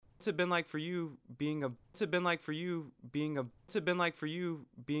What's it been like for you being a what's it been like for you being a what's it been like for you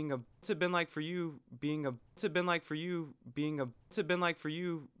being a what's it been like for you being a what's it been like for you being a what's it been like for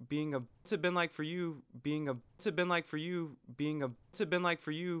you being a what's it been like for you being a what's it been like for you being a what's it been like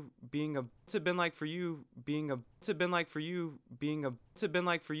for you being a what's it been like for you being a what's it been like for you being a what's it been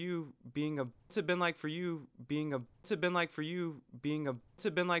like for you being a what's it been like for you being a what's it been like for you being a what's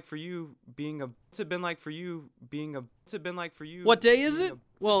it been like for you being a what's it been like for you being a what's it been like for you. What day is it?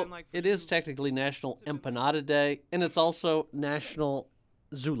 Well, it is technically National Empanada Day, and it's also National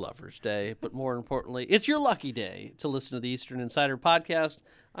Zoo Lovers Day, but more importantly, it's your lucky day to listen to the Eastern Insider Podcast.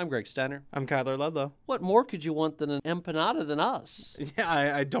 I'm Greg Steiner. I'm Kyler Ludlow. What more could you want than an empanada than us?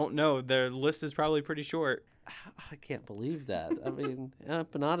 Yeah, I don't know. Their list is probably pretty short. I can't believe that. I mean,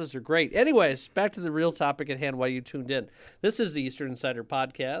 empanadas are great. Anyways, back to the real topic at hand, why you tuned in. This is the Eastern Insider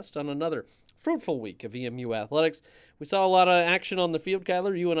Podcast on another fruitful week of EMU athletics. We saw a lot of action on the field,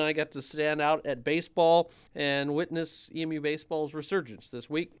 Kyler. You and I got to stand out at baseball and witness EMU baseball's resurgence this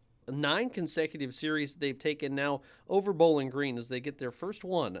week. 9 consecutive series they've taken now over Bowling Green as they get their first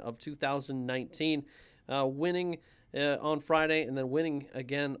one of 2019, winning on Friday and then winning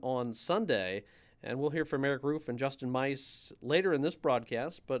again on Sunday. And we'll hear from Eric Roof and Justin Mice later in this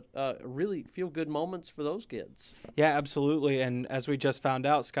broadcast, but really feel-good moments for those kids. Yeah, absolutely. And as we just found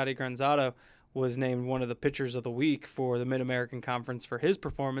out, Scotty Granzato was named one of the pitchers of the week for the Mid-American Conference for his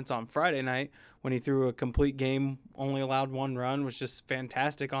performance on Friday night when he threw a complete game, only allowed 1 run, was just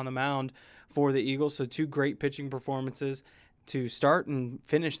fantastic on the mound for the Eagles. So 2 great pitching performances to start and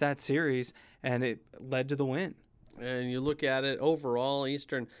finish that series, and it led to the win. And you look at it overall,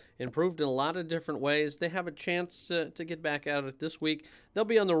 Eastern improved in a lot of different ways. They have a chance to get back at it this week. They'll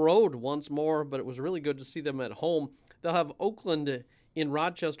be on the road once more, but it was really good to see them at home. They'll have Oakland in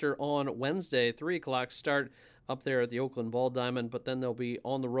Rochester on Wednesday, 3 o'clock start up there at the Oakland Ball Diamond, but then they'll be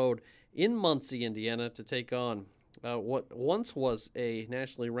on the road in Muncie, Indiana to take on what once was a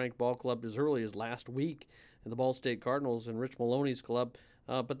nationally ranked ball club as early as last week, the Ball State Cardinals and Rich Maloney's club.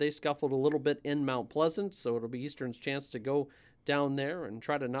 But they scuffled a little bit in Mount Pleasant, so it'll be Eastern's chance to go down there and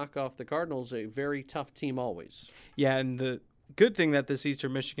try to knock off the Cardinals, a very tough team always. Yeah, and the good thing that this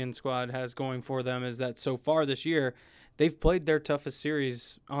Eastern Michigan squad has going for them is that so far this year, they've played their toughest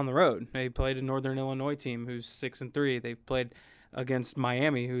series on the road. They played a Northern Illinois team who's 6-3. They've played against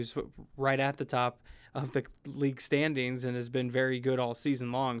Miami, who's right at the top of the league standings and has been very good all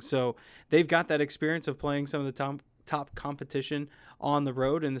season long. So they've got that experience of playing some of the top competition on the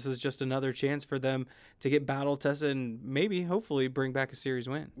road, and this is just another chance for them to get battle tested and maybe hopefully bring back a series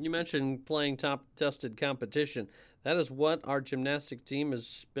win. You mentioned playing top tested competition. That is what our gymnastic team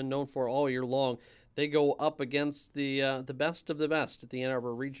has been known for all year long. They go up against the best of the best at the Ann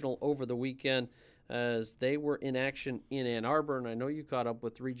Arbor Regional over the weekend as they were in action in Ann Arbor, and I know you caught up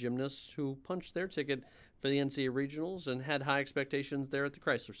with 3 gymnasts who punched their ticket for the NCAA Regionals and had high expectations there at the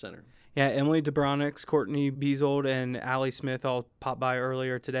Chrysler Center. Yeah, Emily Debronix, Courtney Beasold, and Allie Smith all popped by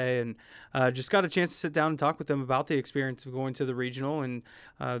earlier today and just got a chance to sit down and talk with them about the experience of going to the regional and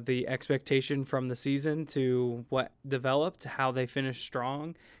the expectation from the season to what developed, how they finished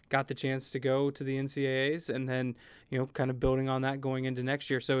strong, got the chance to go to the NCAAs, and then, kind of building on that going into next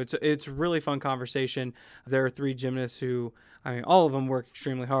year. So it's a really fun conversation. There are 3 gymnasts who, all of them work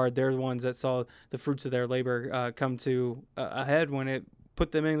extremely hard. They're the ones that saw the fruits of their labor come to a head when it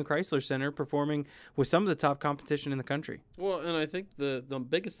put them in the Chrysler Center performing with some of the top competition in the country. Well, and I think the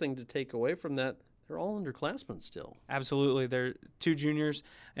biggest thing to take away from that, they're all underclassmen still. Absolutely. They're 2 juniors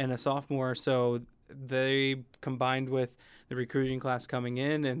and a sophomore, so they combined with the recruiting class coming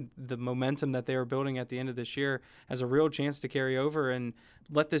in and the momentum that they are building at the end of this year has a real chance to carry over and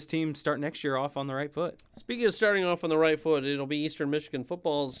let this team start next year off on the right foot. Speaking of starting off on the right foot, it'll be Eastern Michigan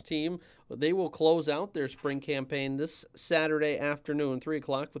football's team. They will close out their spring campaign this Saturday afternoon, 3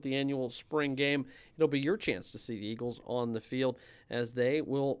 o'clock, with the annual spring game. It'll be your chance to see the Eagles on the field as they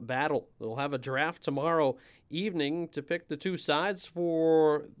will battle. They'll have a draft tomorrow evening to pick the 2 sides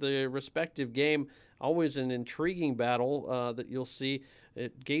for the respective game. Always an intriguing battle that you'll see.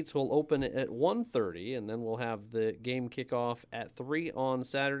 Gates will open at 1:30, and then we'll have the game kickoff at 3 on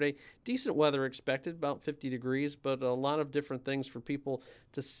Saturday. Decent weather expected, about 50 degrees, but a lot of different things for people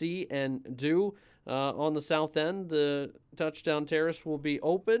to see and do. On the south end, the touchdown terrace will be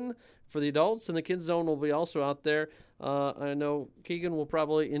open for the adults, and the kids zone will be also out there. I know Keegan will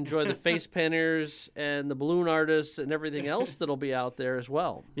probably enjoy the face painters and the balloon artists and everything else that'll be out there as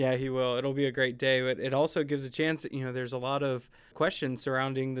well. Yeah, he will. It'll be a great day, but it also gives a chance. There's a lot of questions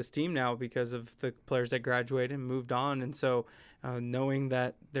surrounding this team now because of the players that graduated and moved on, and so knowing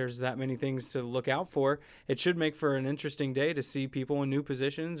that there's that many things to look out for, it should make for an interesting day to see people in new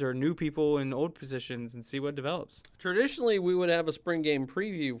positions or new people in old positions and see what develops. Traditionally, we would have a spring game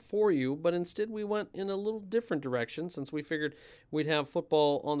preview for you, but instead we went in a little different direction since we figured we'd have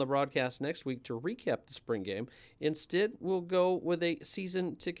football on the broadcast next week to recap the spring game. Instead, we'll go with a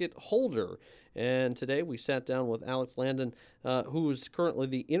season ticket holder. And today we sat down with Alex Landon, who is currently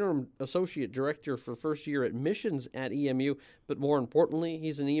the interim associate director for first year admissions at EMU. But more importantly,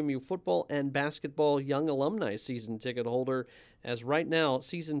 he's an EMU football and basketball young alumni season ticket holder. As right now,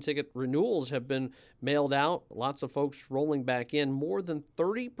 season ticket renewals have been mailed out. Lots of folks rolling back in. More than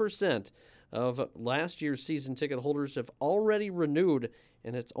 30% of last year's season ticket holders have already renewed,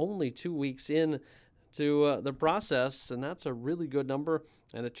 and it's only 2 weeks in to the process, and that's a really good number.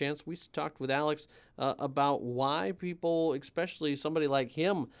 And a chance we talked with Alex about why people, especially somebody like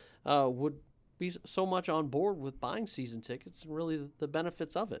him, would be so much on board with buying season tickets and really the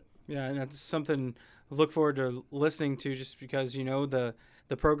benefits of it. Yeah, and that's something I look forward to listening to, just because,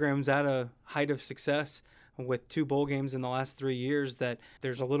 the program's at a height of success with 2 bowl games in the last 3 years, that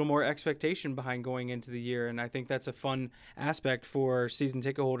there's a little more expectation behind going into the year. And I think that's a fun aspect for season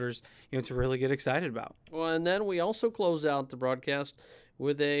ticket holders, to really get excited about. Well, and then we also close out the broadcast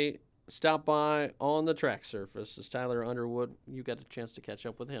with a stop by on the track surface. As Tyler Underwood, you got a chance to catch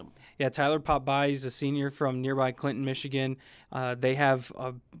up with him. Yeah, Tyler popped by. He's a senior from nearby Clinton, Michigan. They have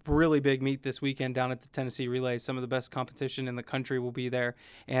a really big meet this weekend down at the Tennessee Relay. Some of the best competition in the country will be there,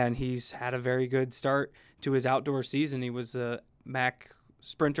 and he's had a very good start to his outdoor season. He was the MAC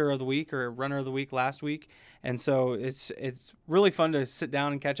Sprinter of the Week or Runner of the Week last week, and so it's really fun to sit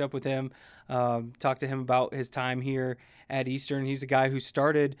down and catch up with him, talk to him about his time here at Eastern. He's a guy who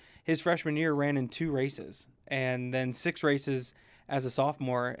started his freshman year, ran in 2 races, and then 6 races as a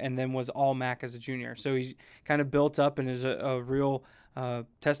sophomore, and then was all MAC as a junior. So he's kind of built up and is a real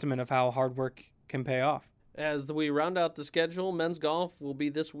testament of how hard work can pay off. As we round out the schedule, men's golf will be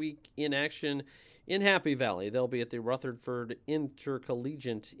this week in action in Happy Valley. They'll be at the Rutherford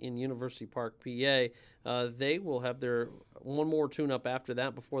Intercollegiate in University Park, PA. They will have their one more tune-up after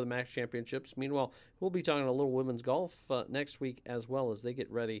that before the MAC Championships. Meanwhile, we'll be talking a little women's golf next week as well, as they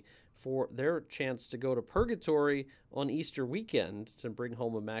get ready for their chance to go to Purgatory on Easter weekend to bring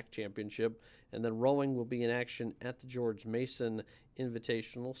home a MAC Championship. And then rowing will be in action at the George Mason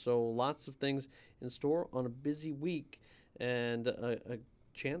Invitational. So lots of things in store on a busy week, and a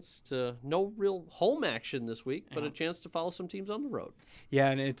chance to no real home action this week, but a chance to follow some teams on the road. Yeah,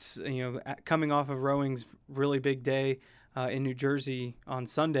 and it's coming off of rowing's really big day in New Jersey on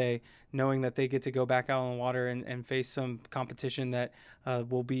Sunday, knowing that they get to go back out on the water and face some competition that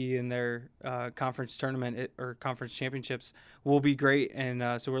will be in their conference tournament or conference championships will be great.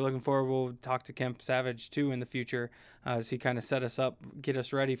 And so we're looking forward. We'll talk to Kemp Savage too in the future as he kind of set us up, get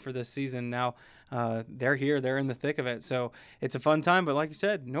us ready for this season. Now they're here, they're in the thick of it. So it's a fun time, but like you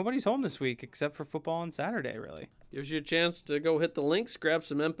said, nobody's home this week except for football on Saturday, really. Gives you a chance to go hit the links, grab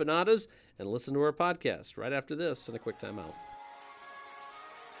some empanadas, and listen to our podcast right after this and a quick timeout.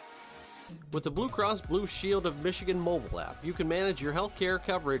 With the Blue Cross Blue Shield of Michigan mobile app, you can manage your healthcare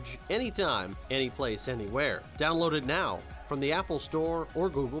coverage anytime, anyplace, anywhere. Download it now from the Apple Store or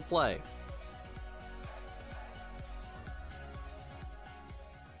Google Play.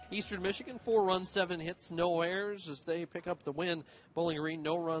 Eastern Michigan, 4 runs, 7 hits, no errors as they pick up the win. Bowling Green,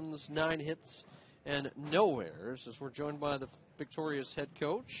 no runs, 9 hits, and no errors as we're joined by the victorious head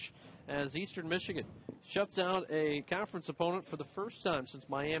coach as Eastern Michigan shuts out a conference opponent for the first time since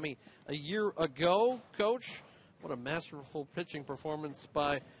Miami a year ago. Coach, what a masterful pitching performance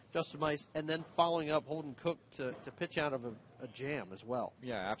by Justin Mice, and then following up Holden Cook to pitch out of a jam as well.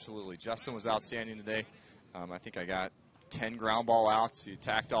 Yeah, absolutely. Justin was outstanding today. I think I got 10 ground ball outs. He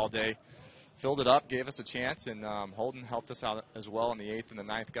attacked all day, filled it up, gave us a chance, and Holden helped us out as well in the 8th and the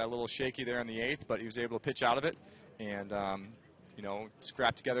 9th. Got a little shaky there in the 8th, but he was able to pitch out of it and,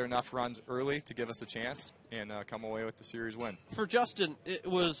 scrap together enough runs early to give us a chance and come away with the series win. For Justin, it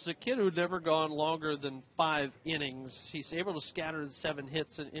was a kid who'd never gone longer than 5 innings. He's able to scatter the 7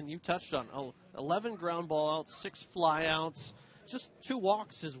 hits, and you touched on 11 ground ball outs, 6 fly outs, just 2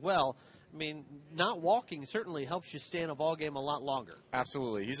 walks as well. I mean, not walking certainly helps you stay in a ball game a lot longer.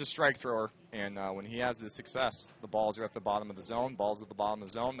 Absolutely. He's a strike thrower, and when he has the success, the balls are at the bottom of the zone. Balls at the bottom of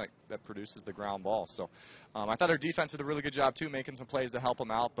the zone that produces the ground ball. So I thought our defense did a really good job, too, making some plays to help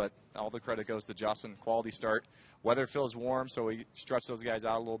him out, but all the credit goes to Justin. Quality start. Weather feels warm, so he stretched those guys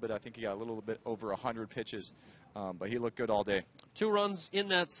out a little bit. I think he got a little bit over 100 pitches But he looked good all day. 2 runs in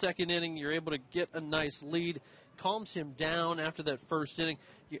that second inning. You're able to get a nice lead. Calms him down after that first inning.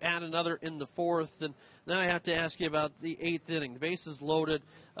 You add another in the 4th, and then I have to ask you about the 8th inning. The bases loaded.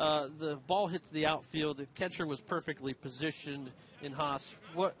 The ball hits the outfield. The catcher was perfectly positioned in Haas.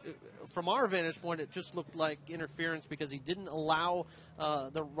 From our vantage point, it just looked like interference because he didn't allow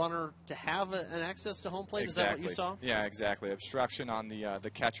the runner to have an access to home plate. Exactly. Is that what you saw? Yeah, exactly. Obstruction on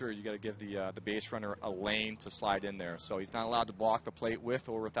the catcher. You got to give the base runner a lane to slide in there. So he's not allowed to block the plate with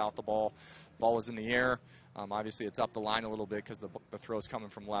or without the ball. Ball was in the air. Obviously, it's up the line a little bit because the throw is coming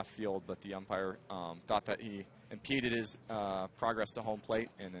from left field, but the umpire thought that he impeded his progress to home plate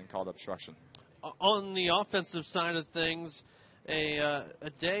and then called obstruction. On the offensive side of things, a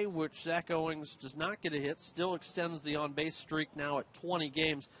day which Zach Owings does not get a hit still extends the on-base streak now at 20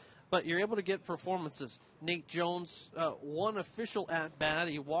 games, but you're able to get performances. Nate Jones, one official at-bat.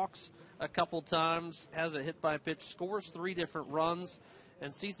 He walks a couple times, has a hit-by-pitch, scores 3 different runs,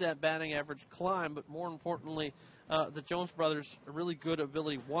 and sees that batting average climb. But more importantly, the Jones brothers, a really good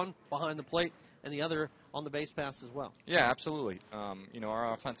ability, one behind the plate and the other on the base pass as well. Yeah, absolutely.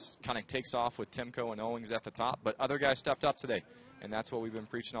 Our offense kind of takes off with Timko and Owings at the top, but other guys stepped up today, and that's what we've been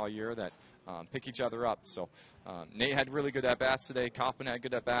preaching all year, that pick each other up. So Nate had really good at-bats today. Kaufman had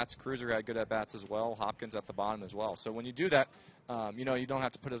good at-bats. Cruiser had good at-bats as well. Hopkins at the bottom as well. So when you do that, you don't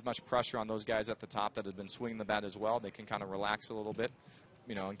have to put as much pressure on those guys at the top that have been swinging the bat as well. They can kind of relax a little bit,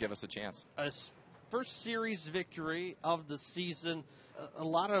 and give us a chance. First series victory of the season. A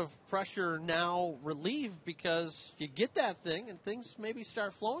lot of pressure now relieved because you get that thing and things maybe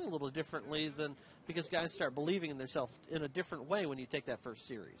start flowing a little differently than because guys start believing in themselves in a different way when you take that first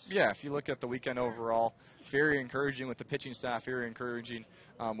series. Yeah, if you look at the weekend overall, very encouraging with the pitching staff, very encouraging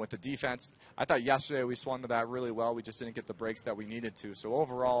with the defense. I thought yesterday we swung the bat really well. We just didn't get the breaks that we needed to. So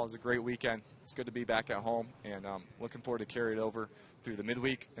overall, it was a great weekend. It's good to be back at home, and looking forward to carry it over through the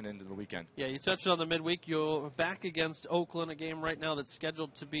midweek and into the weekend. Yeah, you touched on the midweek. You're back against Oakland, a game right now that's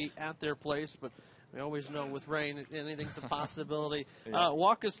scheduled to be at their place, but we always know with rain, anything's a possibility. Yeah.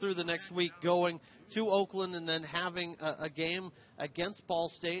 Walk us through the next week going to Oakland and then having a game against Ball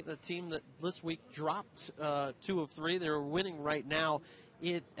State, a team that this week dropped 2 of 3. They're winning right now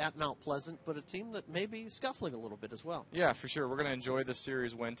at Mount Pleasant, but a team that may be scuffling a little bit as well. Yeah, for sure. We're going to enjoy this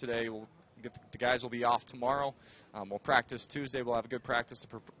series win today. The guys will be off tomorrow. We'll practice Tuesday. We'll have a good practice to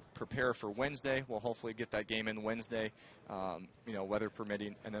prepare for Wednesday. We'll hopefully get that game in Wednesday, weather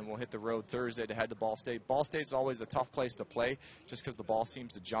permitting, and then we'll hit the road Thursday to head to Ball State. Ball State's always a tough place to play just because the ball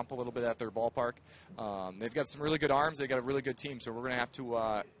seems to jump a little bit at their ballpark. They've got some really good arms. They've got a really good team, so we're going to have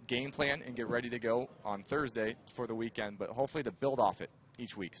to game plan and get ready to go on Thursday for the weekend, but hopefully to build off it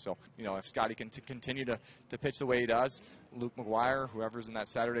each week. So, if Scotty can continue to pitch the way he does, Luke McGuire, whoever's in that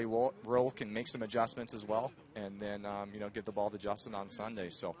Saturday role, can make some adjustments as well, and then, give the ball to Justin on Sunday.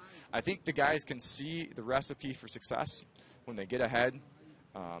 So I think the guys can see the recipe for success when they get ahead.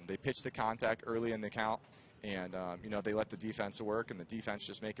 They pitch the contact early in the count, and, they let the defense work, and the defense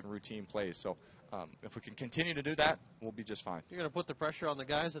just making routine plays. So if we can continue to do that, we'll be just fine. You're going to put the pressure on the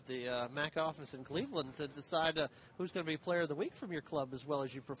guys at the MAC office in Cleveland to decide who's going to be player of the week from your club as well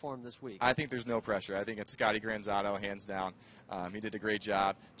as you perform this week. I think there's no pressure. I think it's Scotty Granzato, hands down. He did a great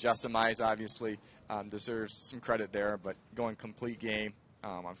job. Justin Mize obviously deserves some credit there, but going complete game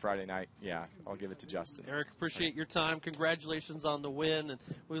on Friday night, yeah, I'll give it to Justin. Eric, appreciate your time. Congratulations on the win, and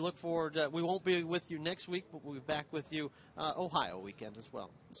we look forward. We won't be with you next week, but we'll be back with you Ohio weekend as well.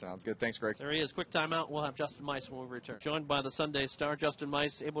 Sounds good. Thanks, Greg. There he is. Quick timeout. We'll have Justin Mize when we return. Joined by the Sunday Star, Justin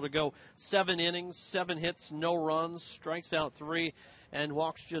Mize, able to go 7 innings, 7 hits, no runs, strikes out 3, and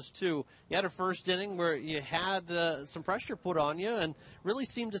walks just 2. You had a first inning where you had some pressure put on you and really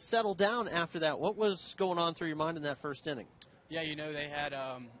seemed to settle down after that. What was going on through your mind in that first inning? Yeah, they had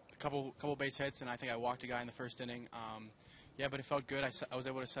a couple base hits, and I think I walked a guy in the first inning. But it felt good. I was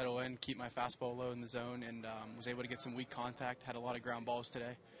able to settle in, keep my fastball low in the zone, and was able to get some weak contact. Had a lot of ground balls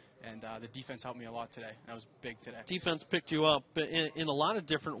today, and the defense helped me a lot today. That was big today. Defense picked you up in a lot of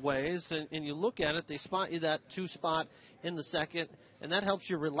different ways, and you look at it, they spot you that 2 spot in the second, and that helps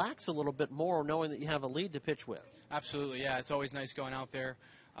you relax a little bit more knowing that you have a lead to pitch with. Absolutely, yeah. It's always nice going out there,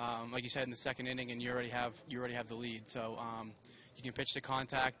 like you said, in the second inning, and you already have the lead. So you can pitch to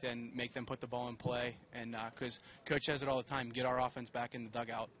contact and make them put the ball in play, and because Coach says it all the time, get our offense back in the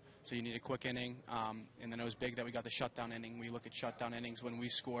dugout. So you need a quick inning, and then it was big that we got the shutdown inning. We look at shutdown innings. When we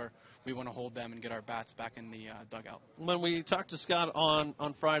score, we want to hold them and get our bats back in the dugout. When we talked to Scott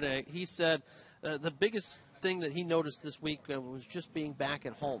on Friday, he said the biggest thing that he noticed this week was just being back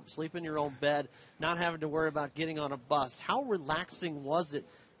at home, sleep in your own bed, not having to worry about getting on a bus. How relaxing was it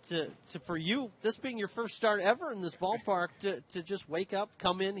for you, this being your first start ever in this ballpark, to just wake up,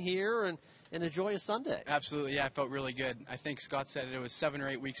 come in here, and enjoy a Sunday. Absolutely, yeah, I felt really good. I think Scott said it was 7 or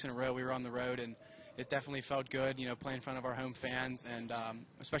 8 weeks in a row we were on the road, and it definitely felt good, playing in front of our home fans, and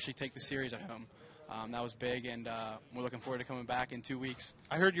especially take the series at home. That was big, and we're looking forward to coming back in 2 weeks.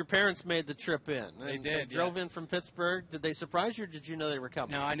 I heard your parents made the trip in. They did. They drove in from Pittsburgh. Did they surprise you, or did you know they were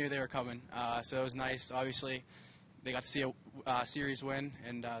coming? No, I knew they were coming, so it was nice. Obviously, they got to see a series win,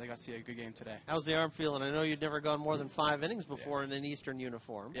 and they got to see a good game today. How's the arm feeling? I know you'd never gone more than 5 innings before in an Eastern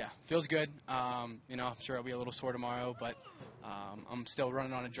uniform. Yeah, feels good. I'm sure I'll be a little sore tomorrow, but I'm still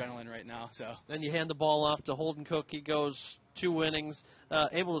running on adrenaline right now. So then you hand the ball off to Holden Cook. He goes 2 innings,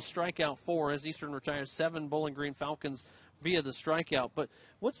 able to strike out 4 as Eastern retires 7 Bowling Green Falcons via the strikeout. But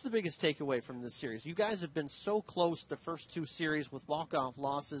what's the biggest takeaway from this series? You guys have been so close the first 2 series with walk-off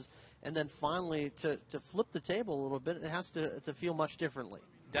losses, and then finally to flip the table a little bit, it has to feel much differently.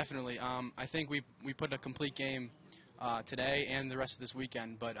 Definitely. I think we put a complete game today and the rest of this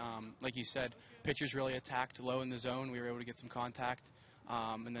weekend. But like you said, pitchers really attacked low in the zone. We were able to get some contact.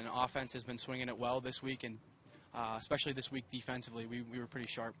 And then offense has been swinging it well this week, and especially this week defensively, we were pretty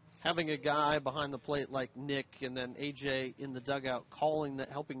sharp. Having a guy behind the plate like Nick and then AJ in the dugout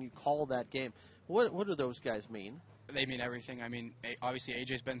helping you call that game, what do those guys mean? They mean everything. I mean, obviously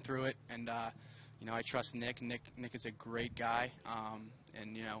AJ's been through it, and I trust Nick. Nick is a great guy,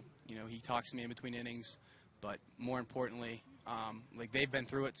 and he talks to me in between innings. But more importantly, they've been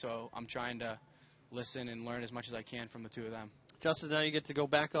through it, so I'm trying to listen and learn as much as I can from the 2 of them. Justin, now you get to go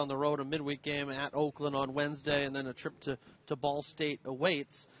back on the road, a midweek game at Oakland on Wednesday, and then a trip to Ball State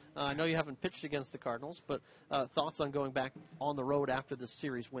awaits. I know you haven't pitched against the Cardinals, but thoughts on going back on the road after this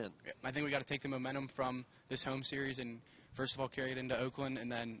series win? I think we got to take the momentum from this home series and first of all carry it into Oakland,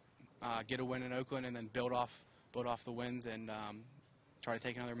 and then get a win in Oakland, and then build off the wins and try to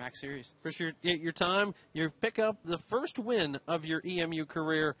take another MAC series. Appreciate your time. You pick up the first win of your EMU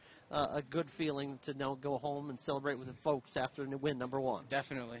career. A good feeling to now go home and celebrate with the folks after win number 1.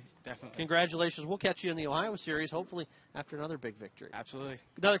 Definitely. Congratulations. We'll catch you in the Ohio series, hopefully after another big victory. Absolutely.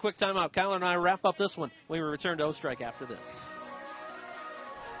 Another quick timeout. Kyler and I wrap up this one when we return to O-Strike after this.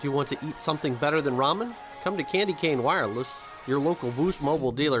 Do you want to eat something better than ramen? Come to Candy Cane Wireless, your local Boost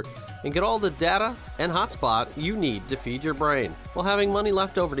Mobile dealer, and get all the data and hotspot you need to feed your brain while having money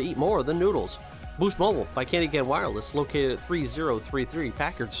left over to eat more than noodles. Boost Mobile by Candy Cane Wireless, located at 3033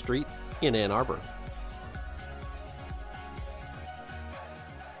 Packard Street in Ann Arbor.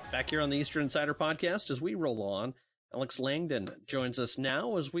 Back here on the Eastern Insider Podcast as we roll on, Alex Langdon joins us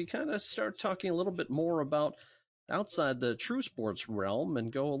now as we kind of start talking a little bit more about outside the true sports realm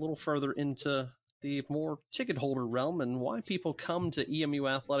and go a little further into the more ticket holder realm and why people come to EMU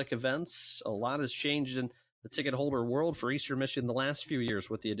athletic events. A lot has changed in the ticket holder world for Eastern Michigan the last few years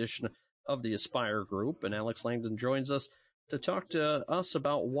with the addition of the Aspire Group, and Alex Langdon joins us to talk to us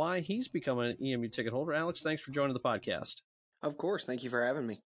about why he's become an EMU ticket holder. Alex, thanks for joining the podcast. Of course. Thank you for having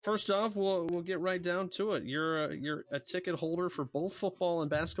me. First off, we'll get right down to it. You're a ticket holder for both football and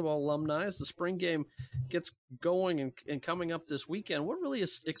basketball alumni as the spring game gets going and coming up this weekend. What really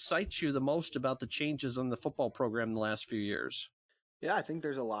excites you the most about the changes in the football program in the last few years? Yeah, I think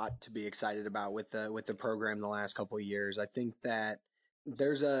there's a lot to be excited about with the program the last couple of years. I think that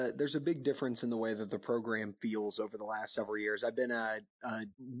there's a big difference in the way that the program feels over the last several years. I've been a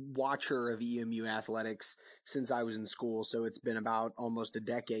watcher of EMU athletics since I was in school, so it's been about almost a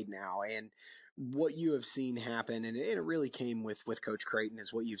decade now. And what you have seen happen, and it really came with Coach Creighton,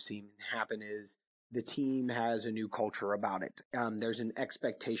 is what you've seen happen is the team has a new culture about it. There's an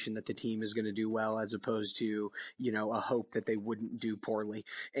expectation that the team is going to do well as opposed to, a hope that they wouldn't do poorly.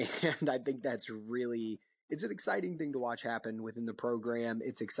 And I think that's really... It's an exciting thing to watch happen within the program.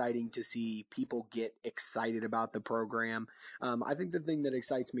 It's exciting to see people get excited about the program. I think the thing that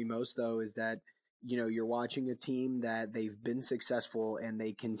excites me most, though, is that, you're watching a team that they've been successful and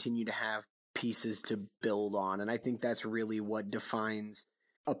they continue to have pieces to build on. And I think that's really what defines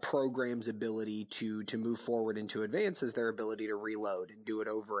a program's ability to move forward and to advance, is their ability to reload and do it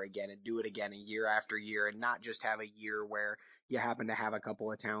over again and do it again year after year, and not just have a year where you happen to have a couple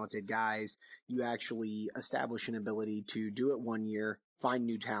of talented guys. You actually establish an ability to do it one year, find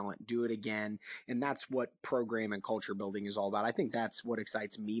new talent, do it again. And that's what program and culture building is all about. I think that's what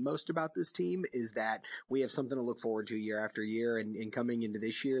excites me most about this team, is that we have something to look forward to year after year. And coming into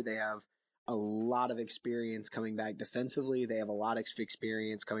this year, they have a lot of experience coming back defensively. They have a lot of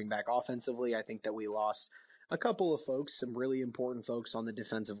experience coming back offensively. I think that we lost a couple of folks, some really important folks on the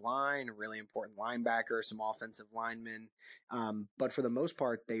defensive line, a really important linebacker, some offensive linemen. But for the most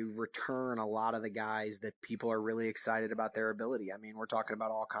part, they return a lot of the guys that people are really excited about their ability. I mean, we're talking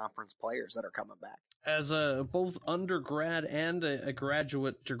about all conference players that are coming back. As a both undergrad and a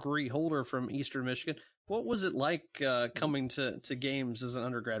graduate degree holder from Eastern Michigan, what was it like coming to games as an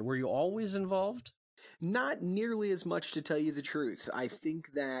undergrad? Were you always involved? Not nearly as much, to tell you the truth. I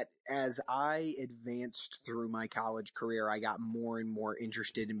think that as I advanced through my college career, I got more and more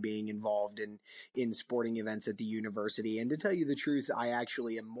interested in being involved in sporting events at the university. And to tell you the truth, I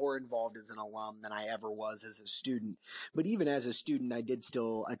actually am more involved as an alum than I ever was as a student. But even as a student, I did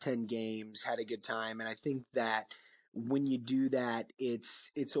still attend games, had a good time. And I think that when you do that,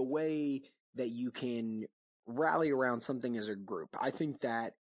 it's a way that you can rally around something as a group. I think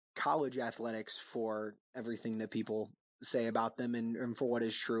that college athletics, for everything that people say about them and for what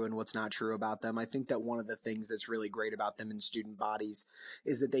is true and what's not true about them, I think that one of the things that's really great about them in student bodies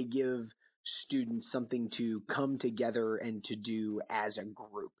is that they give students something to come together and to do as a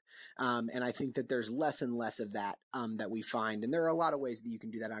group. And I think that there's less and less of that that we find. And there are a lot of ways that you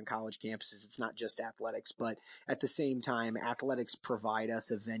can do that on college campuses. It's not just athletics, but at the same time, athletics provide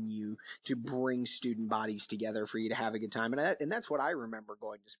us a venue to bring student bodies together for you to have a good time. And that's what I remember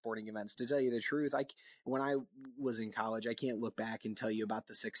going to sporting events. To tell you the truth, when I was in college, I can't look back and tell you about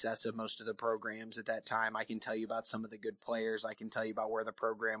the success of most of the programs at that time. I can tell you about some of the good players. I can tell you about where the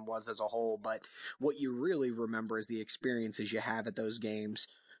program was as a whole. But what you really remember is the experiences you have at those games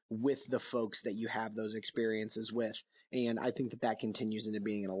with the folks that you have those experiences with. And I think that continues into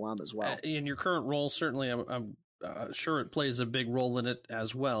being an alum as well. In your current role, certainly, I'm sure it plays a big role in it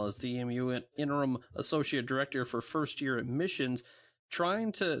as well as the EMU interim associate director for first year admissions,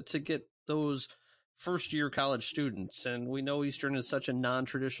 trying to get those first year college students. And we know Eastern is such a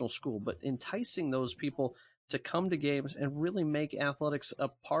non-traditional school, but enticing those people to come to games and really make athletics a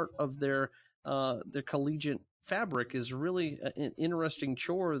part of their collegiate fabric is really an interesting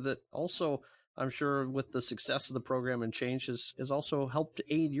chore that also, I'm sure, with the success of the program and change has also helped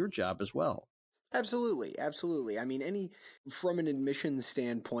aid your job as well. Absolutely. Absolutely. I mean, from an admissions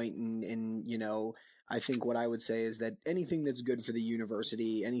standpoint and I think what I would say is that anything that's good for the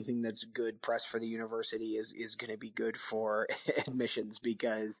university, anything that's good press for the university is going to be good for admissions,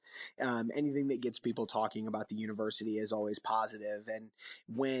 because anything that gets people talking about the university is always positive. And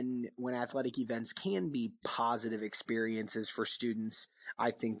when athletic events can be positive experiences for students,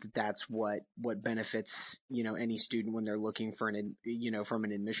 I think that that's what benefits, any student when they're looking for from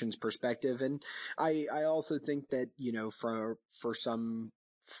an admissions perspective. And I also think that, for some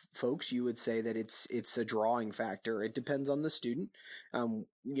folks, you would say that it's a drawing factor. It depends on the student.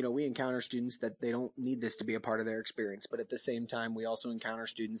 We encounter students that they don't need this to be a part of their experience, but at the same time, we also encounter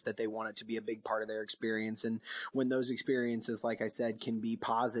students that they want it to be a big part of their experience. And when those experiences, like I said, can be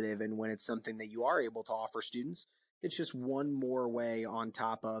positive, and when it's something that you are able to offer students, it's just one more way on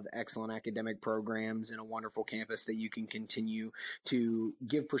top of excellent academic programs and a wonderful campus that you can continue to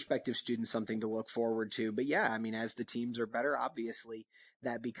give prospective students something to look forward to. But yeah, I mean, as the teams are better, obviously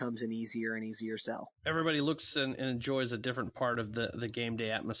that becomes an easier and easier sell. Everybody looks and enjoys a different part of the game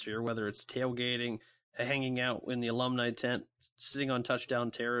day atmosphere, whether it's tailgating, hanging out in the alumni tent, sitting on touchdown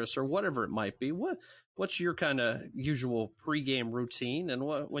terrace, or whatever it might be. What's your kind of usual pregame routine, and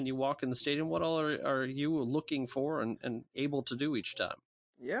when you walk in the stadium, what all are you looking for and able to do each time?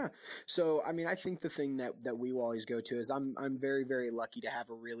 Yeah. So, I mean, I think the thing that we always go to is I'm very, very lucky to have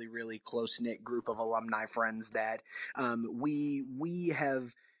a really, really close-knit group of alumni friends that we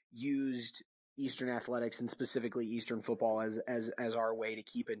have used Eastern athletics and specifically Eastern football as our way to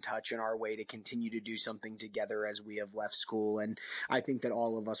keep in touch and our way to continue to do something together as we have left school. And I think that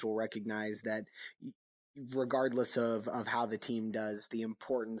all of us will recognize that regardless of how the team does, the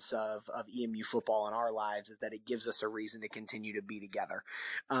importance of EMU football in our lives is that it gives us a reason to continue to be together.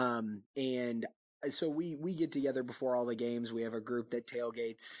 And so we get together before all the games. We have a group that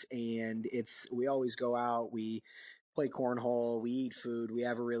tailgates, and we always go out. We play cornhole, we eat food, we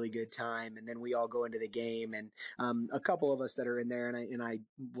have a really good time, and then we all go into the game. And a couple of us that are in there, and I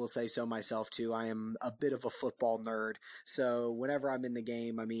will say so myself too, I am a bit of a football nerd. So whenever I'm in the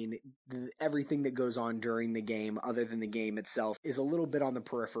game, I mean, everything that goes on during the game, other than the game itself, is a little bit on the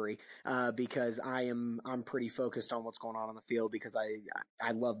periphery because I'm pretty focused on what's going on the field, because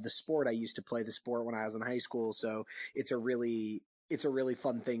I love the sport. I used to play the sport when I was in high school, so it's a really it's a really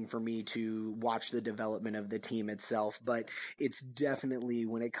fun thing for me to watch the development of the team itself, but it's definitely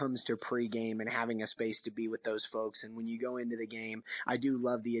when it comes to pregame and having a space to be with those folks. And when you go into the game, I do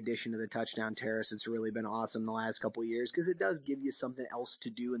love the addition of the touchdown terrace. It's really been awesome the last couple of years because it does give you something else to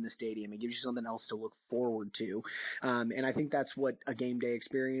do in the stadium. It gives you something else to look forward to. And I think that's what a game day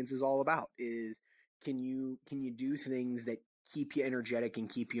experience is all about is can you do things that keep you energetic and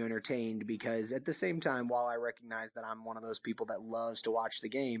keep you entertained? Because at the same time, while I recognize that I'm one of those people that loves to watch the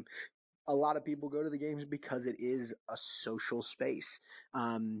game, a lot of people go to the games because it is a social space.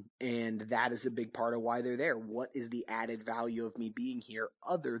 And that is a big part of why they're there. What is the added value of me being here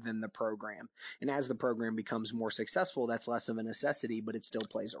other than the program? And as the program becomes more successful, that's less of a necessity, but it still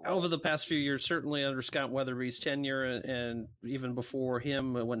plays a role. Over the past few years, certainly under Scott Weatherby's tenure and even before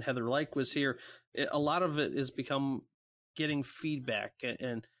him when Heather Lyke was here, a lot of it has become getting feedback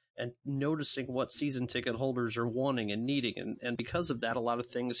and noticing what season ticket holders are wanting and needing. And because of that, a lot of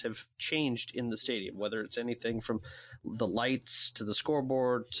things have changed in the stadium, whether it's anything from the lights to the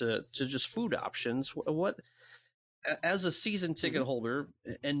scoreboard to just food options. What, as a season ticket holder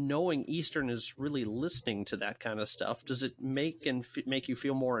and knowing Eastern is really listening to that kind of stuff, does it make you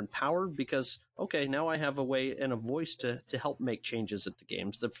feel more empowered? Because, okay, now I have a way and a voice to help make changes at the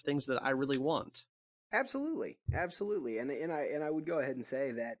games, the things that I really want. Absolutely. And I would go ahead and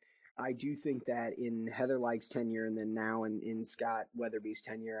say that I do think that in Heather Lyke's tenure and then now in Scott Weatherby's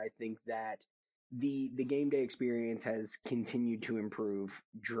tenure, I think that the game day experience has continued to improve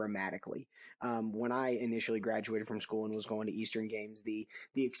dramatically. When I initially graduated from school and was going to Eastern games, the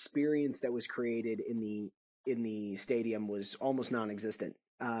experience that was created in the stadium was almost non-existent.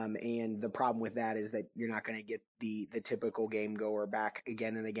 And the problem with that is that you're not going to get the typical game goer back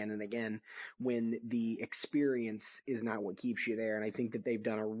again and again and again when the experience is not what keeps you there. And I think that they've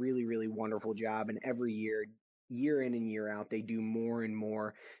done a really, really wonderful job. And every year in and year out, they do more and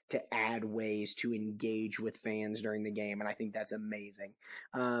more to add ways to engage with fans during the game. And I think that's amazing.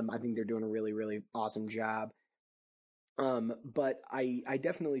 I think they're doing a really, really awesome job. But I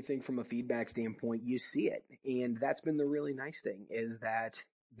definitely think from a feedback standpoint, you see it. And that's been the really nice thing is that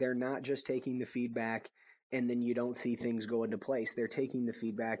they're not just taking the feedback and then you don't see things go into place. They're taking the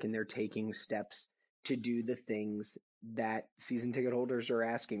feedback and they're taking steps to do the things that season ticket holders are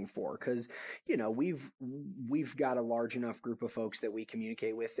asking for. Cause, we've got a large enough group of folks that we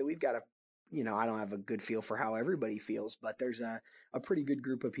communicate with that we've got a I don't have a good feel for how everybody feels, but there's a pretty good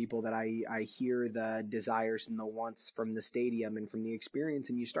group of people that I hear the desires and the wants from the stadium and from the experience,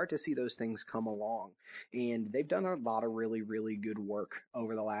 and you start to see those things come along. And they've done a lot of really, really good work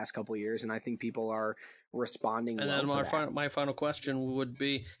over the last couple of years, and I think people are responding well to that. And then my final question would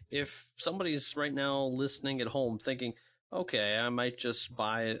be, if somebody's right now listening at home thinking, okay, I might just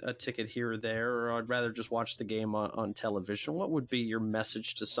buy a ticket here or there, or I'd rather just watch the game on television, what would be your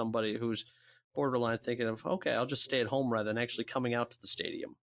message to somebody who's borderline thinking of, okay, I'll just stay at home rather than actually coming out to the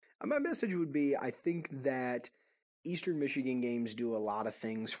stadium? My message would be, I think that Eastern Michigan games do a lot of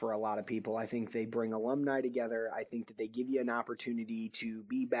things for a lot of people. I think they bring alumni together. I think that they give you an opportunity to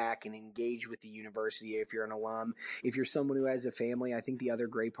be back and engage with the university if you're an alum. If you're someone who has a family, I think the other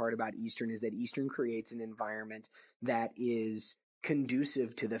great part about Eastern is that Eastern creates an environment that is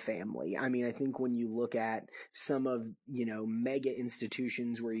conducive to the family. I mean, I think when you look at some of, mega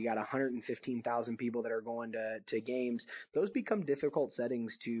institutions where you got 115,000 people that are going to games, those become difficult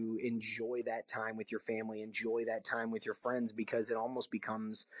settings to enjoy that time with your family, enjoy that time with your friends, because it almost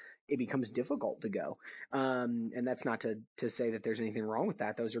becomes difficult to go. And that's not to say that there's anything wrong with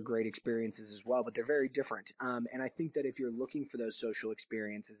that. Those are great experiences as well, but they're very different. And I think that if you're looking for those social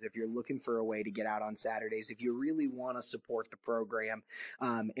experiences, if you're looking for a way to get out on Saturdays, if you really want to support the program,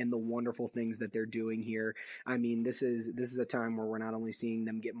 and the wonderful things that they're doing here, I mean, this is a time where we're not only seeing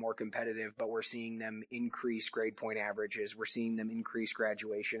them get more competitive, but we're seeing them increase grade point averages. We're seeing them increase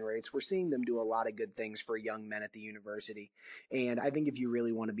graduation rates. We're seeing them do a lot of good things for young men at the university. And I think if you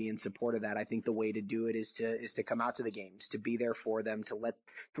really want to be in support of that, I think the way to do it is to come out to the games, to be there for them, to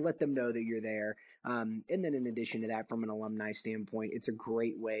let them know that you're there. And then in addition to that, from an alumni standpoint, it's a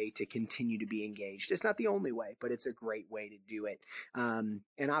great way to continue to be engaged. It's not the only way, but it's a great way to do it.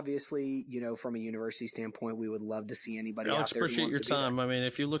 And obviously, from a university standpoint, we would love to see anybody out there. Alex, appreciate your time. I mean,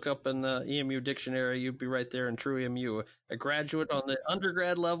 if you look up in the EMU dictionary, you'd be right there in true EMU, a graduate on the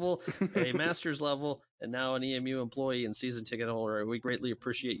undergrad level, a master's level, and now an EMU employee and season ticket holder. We greatly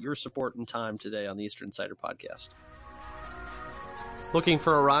appreciate your support and time today on the Eastern Insider Podcast. Looking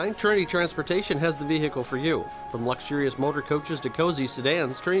for a ride? Trinity Transportation has the vehicle for you. From luxurious motor coaches to cozy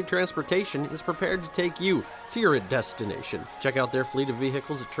sedans, Trinity Transportation is prepared to take you to your destination. Check out their fleet of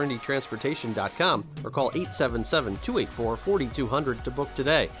vehicles at TrinityTransportation.com or call 877-284-4200 to book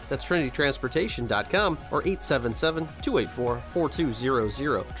today. That's TrinityTransportation.com or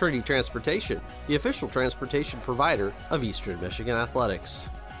 877-284-4200. Trinity Transportation, the official transportation provider of Eastern Michigan Athletics.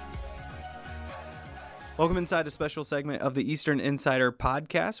 Welcome inside a special segment of the Eastern Insider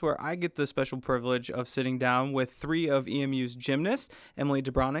podcast, where I get the special privilege of sitting down with three of EMU's gymnasts, Emily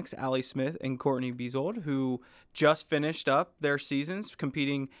Debronix, Allie Smith, and Courtney Beazold, who just finished up their seasons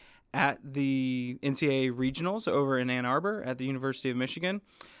competing at the NCAA Regionals over in Ann Arbor at the University of Michigan.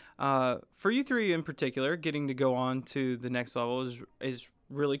 For you three in particular, getting to go on to the next level is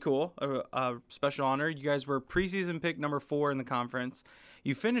really cool, a special honor. You guys were preseason pick number 4 in the conference.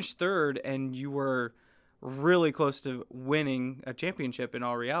 You finished third, and you were really close to winning a championship in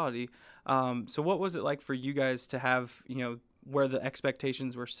all reality. So what was it like for you guys to have, where the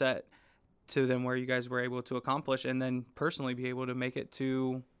expectations were set to then where you guys were able to accomplish and then personally be able to make it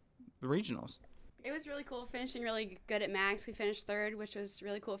to the regionals? It was really cool finishing really good at Max. We finished third, which was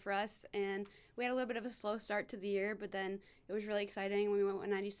really cool for us. And we had a little bit of a slow start to the year, but then it was really exciting when we went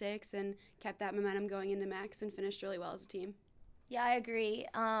 196 and kept that momentum going into Max and finished really well as a team. Yeah, I agree.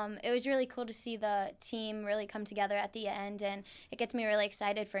 It was really cool to see the team really come together at the end, and it gets me really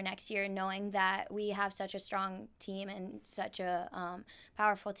excited for next year knowing that we have such a strong team and such a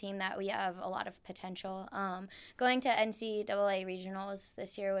powerful team that we have a lot of potential. Going to NCAA regionals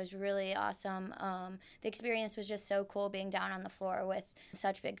this year was really awesome. The experience was just so cool being down on the floor with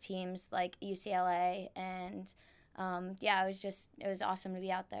such big teams like UCLA, and it was awesome to be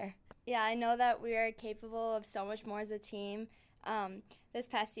out there. Yeah, I know that we are capable of so much more as a team. This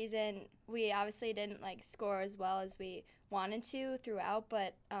past season, we obviously didn't score as well as we wanted to throughout,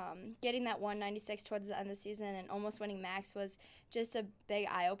 but getting that 196 towards the end of the season and almost winning Max was just a big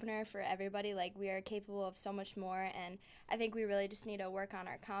eye-opener for everybody. We are capable of so much more, and I think we really just need to work on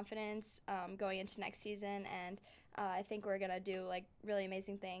our confidence going into next season, and I think we're going to do really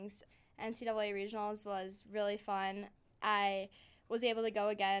amazing things. NCAA Regionals was really fun. I was able to go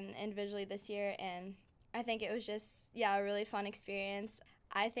again individually this year, and I think it was just, a really fun experience.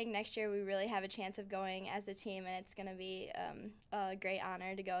 I think next year we really have a chance of going as a team, and it's going to be a great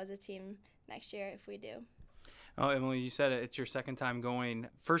honor to go as a team next year if we do. Oh, Emily, you said it. It's your second time going.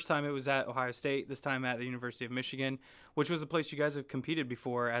 First time it was at Ohio State, this time at the University of Michigan, which was a place you guys have competed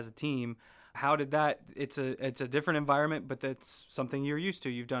before as a team. How did that – it's a different environment, but that's something you're used to.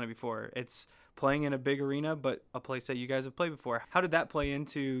 You've done it before. It's playing in a big arena, but a place that you guys have played before. How did that play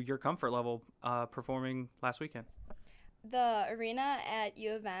into your comfort level performing last weekend? The arena at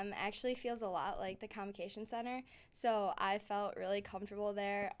U of M actually feels a lot like the Convocation Center, so I felt really comfortable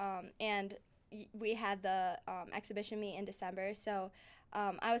there. And we had the exhibition meet in December, so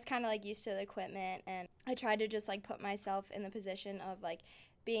I was kind of used to the equipment, and I tried to just put myself in the position of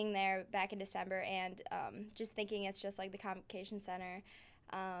being there back in December and just thinking it's just the Convocation Center.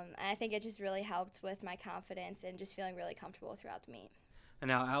 And I think it just really helped with my confidence and just feeling really comfortable throughout the meet. And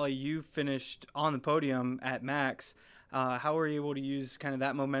now, Allie, you finished on the podium at Max. How were you able to use kind of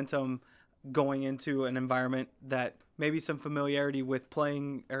that momentum going into an environment that maybe some familiarity with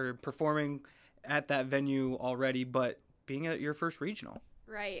playing or performing at that venue already, but being at your first regional?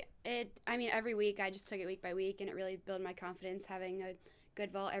 Right. Every week I just took it week by week, and it really built my confidence having a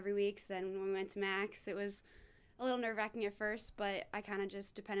good vault every week. So then when we went to Max, it was a little nerve-wracking at first, but I kind of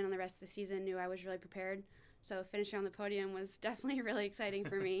just depended on the rest of the season, knew I was really prepared. So finishing on the podium was definitely really exciting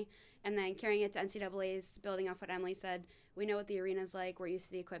for me. And then carrying it to NCAA's, building off what Emily said, we know what the arena's like, we're used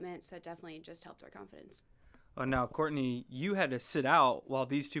to the equipment, so it definitely just helped our confidence. Oh, now, Courtney, you had to sit out while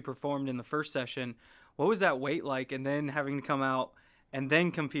these two performed in the first session. What was that wait like, and then having to come out and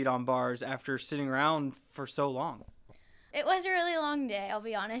then compete on bars after sitting around for so long? It was a really long day, I'll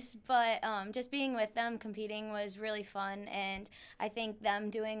be honest, but just being with them competing was really fun, and I think them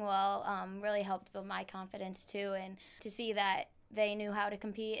doing well really helped build my confidence too, and to see that they knew how to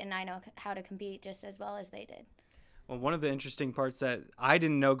compete and I know how to compete just as well as they did. Well, one of the interesting parts that I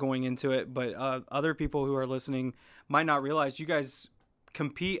didn't know going into it, but other people who are listening might not realize, you guys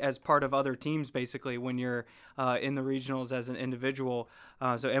compete as part of other teams basically when you're in the regionals as an individual.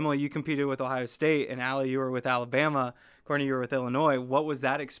 So Emily, you competed with Ohio State, and Allie, you were with Alabama. Courtney, you were with Illinois. What was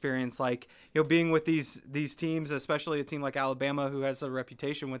that experience like? Being with these teams, especially a team like Alabama who has a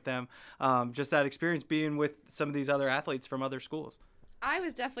reputation with them. Just that experience being with some of these other athletes from other schools. I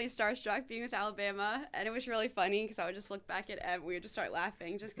was definitely starstruck being with Alabama, and it was really funny because I would just look back at Em. We would just start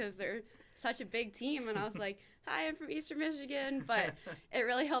laughing just because they're such a big team, and I was like, hi, I'm from Eastern Michigan. But it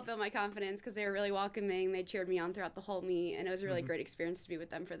really helped build my confidence because they were really welcoming. They cheered me on throughout the whole meet, and it was a really great experience to be with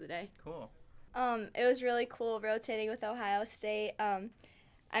them for the day. Cool. It was really cool rotating with Ohio State.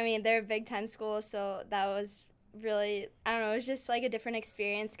 I mean, they're a Big Ten school, so that was really, I don't know, it was just like a different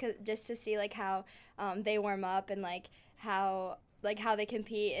experience just to see like how they warm up and like how they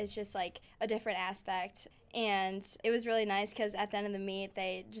compete is just like a different aspect. And it was really nice because at the end of the meet,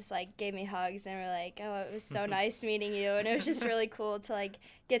 they just like gave me hugs and were like, oh, it was so nice meeting you. And it was just really cool to like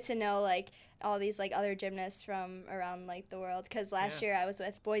get to know like all these like other gymnasts from around like the world. Because last year I was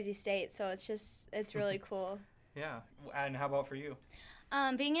with Boise State, so it's really cool. Yeah. And how about for you?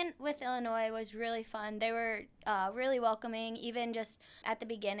 Being with Illinois was really fun. They were really welcoming, even just at the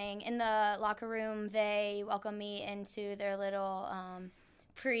beginning. In the locker room, they welcomed me into their little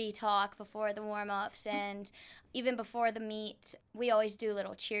pre-talk before the warm-ups. And even before the meet, we always do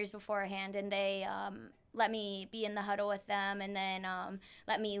little cheers beforehand, and they let me be in the huddle with them and then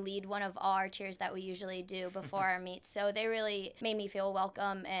let me lead one of our cheers that we usually do before our meets. So they really made me feel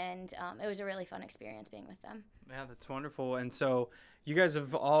welcome, and it was a really fun experience being with them. Yeah, that's wonderful. And so you guys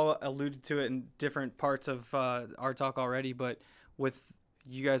have all alluded to it in different parts of our talk already, but with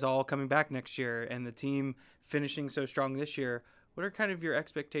you guys all coming back next year and the team finishing so strong this year, what are kind of your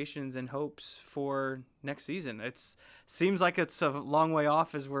expectations and hopes for next season? It seems like it's a long way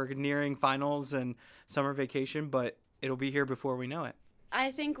off as we're nearing finals and summer vacation, but it'll be here before we know it.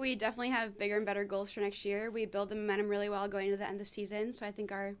 I think we definitely have bigger and better goals for next year. We build the momentum really well going into the end of the season, so I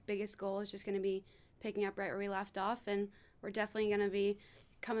think our biggest goal is just going to be picking up right where we left off, and we're definitely going to be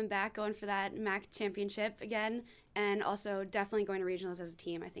coming back, going for that MAC championship again, and also definitely going to regionals as a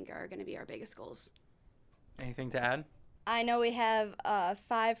team, I think are going to be our biggest goals. Anything to add? I know we have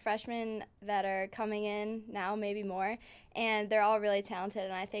 5 freshmen that are coming in now, maybe more, and they're all really talented,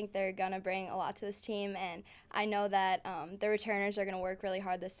 and I think they're going to bring a lot to this team, and I know that the returners are going to work really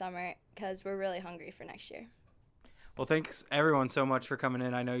hard this summer because we're really hungry for next year. Well, thanks everyone so much for coming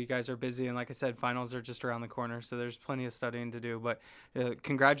in. I know you guys are busy, and like I said, finals are just around the corner, so there's plenty of studying to do. But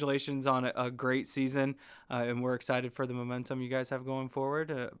congratulations on a great season, and we're excited for the momentum you guys have going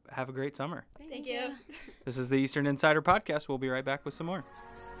forward. Have a great summer. Thank you. This is the Eastern Insider Podcast. We'll be right back with some more.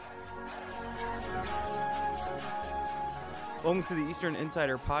 Welcome to the Eastern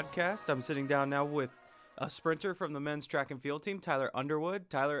Insider Podcast. I'm sitting down now with a sprinter from the men's track and field team, Tyler Underwood.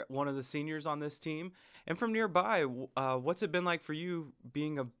 Tyler, one of the seniors on this team. And from nearby, what's it been like for you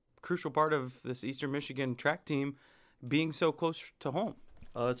being a crucial part of this Eastern Michigan track team, being so close to home?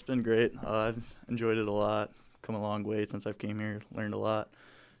 It's been great. I've enjoyed it a lot. Come a long way since I've came here, learned a lot.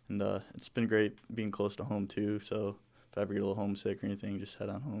 And it's been great being close to home, too. So if I ever get a little homesick or anything, just head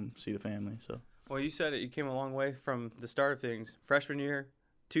on home, see the family. So. Well, you said it. You came a long way from the start of things. Freshman year,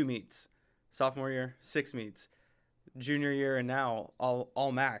 2 meets. Sophomore year, 6 meets. Junior year, and now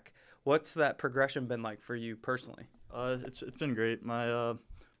all MAC. What's that progression been like for you personally? It's been great. My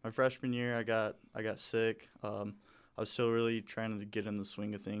freshman year, I got sick. I was still really trying to get in the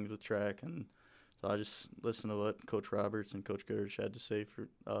swing of things with track, and so I just listened to what Coach Roberts and Coach Gersh had to say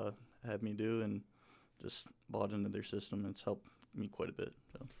had me do, and just bought into their system. It's helped me quite a bit.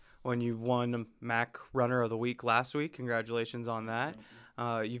 So. When you won MAC Runner of the Week last week, congratulations on that.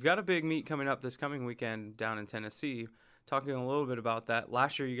 You've got a big meet coming up this coming weekend down in Tennessee. Talking a little bit about that.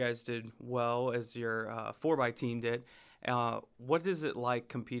 Last year you guys did well as your 4x team did. What is it like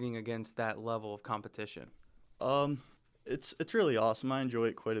competing against that level of competition? It's really awesome. I enjoy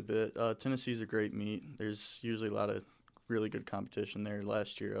it quite a bit. Tennessee's a great meet. There's usually a lot of really good competition there.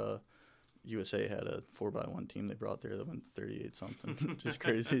 Last year, USA had a 4x1 team they brought there that went 38-something, which is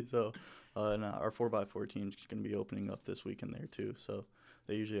crazy. So, and our 4x4 team's going to be opening up this weekend there too. So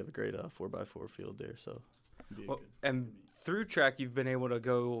they usually have a great 4x4 field there. So. And through track, you've been able to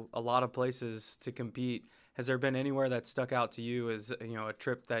go a lot of places to compete. Has there been anywhere that stuck out to you as a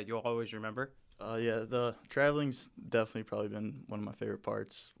trip that you'll always remember? Yeah, the traveling's definitely probably been one of my favorite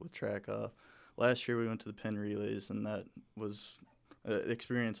parts with track. Last year we went to the Penn Relays, and that was an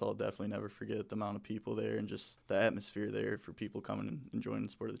experience I'll definitely never forget. The amount of people there and just the atmosphere there for people coming and enjoying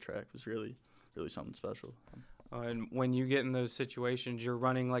the sport of the track was really, really something special. And when you get in those situations, you're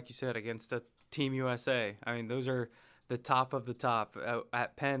running, like you said, against a Team USA. I mean, those are the top of the top.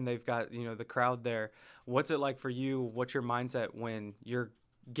 At Penn, they've got, the crowd there. What's it like for you? What's your mindset when you're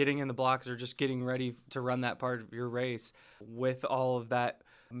getting in the blocks or just getting ready to run that part of your race with all of that,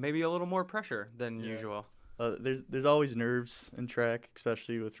 maybe a little more pressure than usual? There's always nerves in track,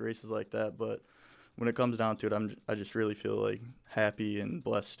 especially with races like that. But when it comes down to it, I just really feel like happy and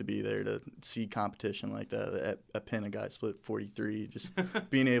blessed to be there to see competition like that. At Penn, a guy split 43. Just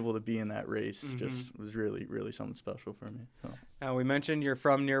being able to be in that race just was really, really something special for me. So. Now, we mentioned you're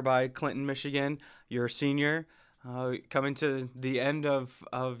from nearby Clinton, Michigan. You're a senior. Coming to the end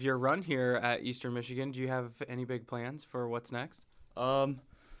of your run here at Eastern Michigan, do you have any big plans for what's next?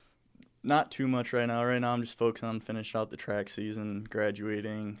 Not too much right now. Right now, I'm just focusing on finishing out the track season,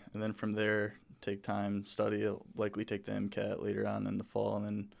 graduating, and then from there, take time, study. I'll likely take the MCAT later on in the fall, and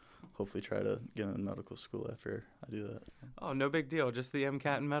then hopefully try to get into medical school after I do that. Oh, no big deal. Just the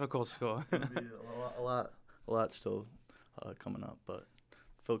MCAT in medical school. It's gonna be a lot still coming up, but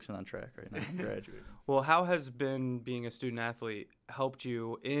focusing on track right now, graduating. Well, how has being a student athlete helped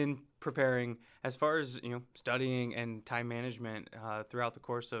you in preparing as far as, studying and time management throughout the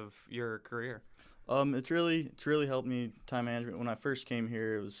course of your career? It's really helped me time management. When I first came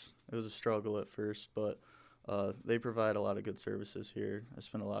here, it was a struggle at first, but they provide a lot of good services here. I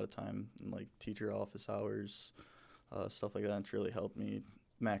spent a lot of time in like teacher office hours, stuff like that. It's really helped me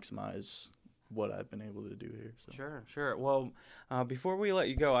maximize what I've been able to do here. So. Sure. Well, before we let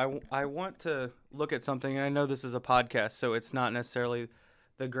you go, I want to look at something. And I know this is a podcast, so it's not necessarily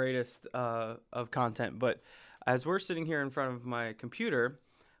the greatest of content, but as we're sitting here in front of my computer,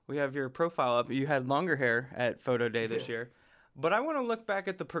 we have your profile up. You had longer hair at photo day this year, but I want to look back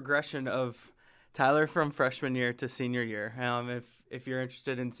at the progression of Tyler from freshman year to senior year. If you're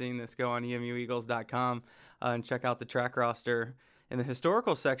interested in seeing this, go on emueagles.com and check out the track roster. In the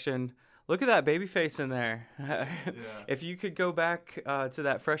historical section, look at that baby face in there. Yeah. If you could go back to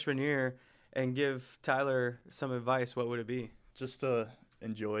that freshman year and give Tyler some advice, what would it be? Just to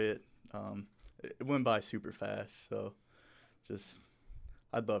enjoy it. It went by super fast, so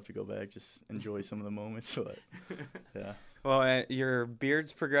I'd love to go back, just enjoy some of the moments. But yeah. Well, your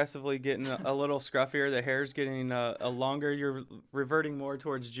beard's progressively getting a little scruffier. The hair's getting a longer. You're reverting more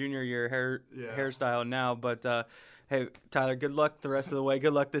towards junior year hairstyle now. But hey, Tyler, good luck the rest of the way.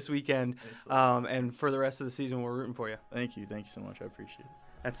 Good luck this weekend. And for the rest of the season, we're rooting for you. Thank you so much. I appreciate it.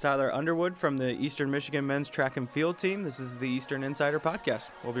 That's Tyler Underwood from the Eastern Michigan men's track and field team. This is the Eastern Insider Podcast.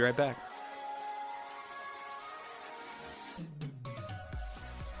 We'll be right back.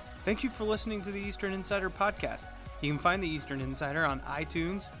 Thank you for listening to the Eastern Insider Podcast. You can find the Eastern Insider on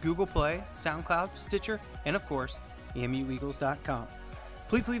iTunes, Google Play, SoundCloud, Stitcher, and of course, emueagles.com.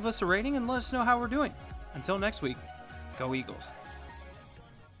 Please leave us a rating and let us know how we're doing. Until next week, go Eagles.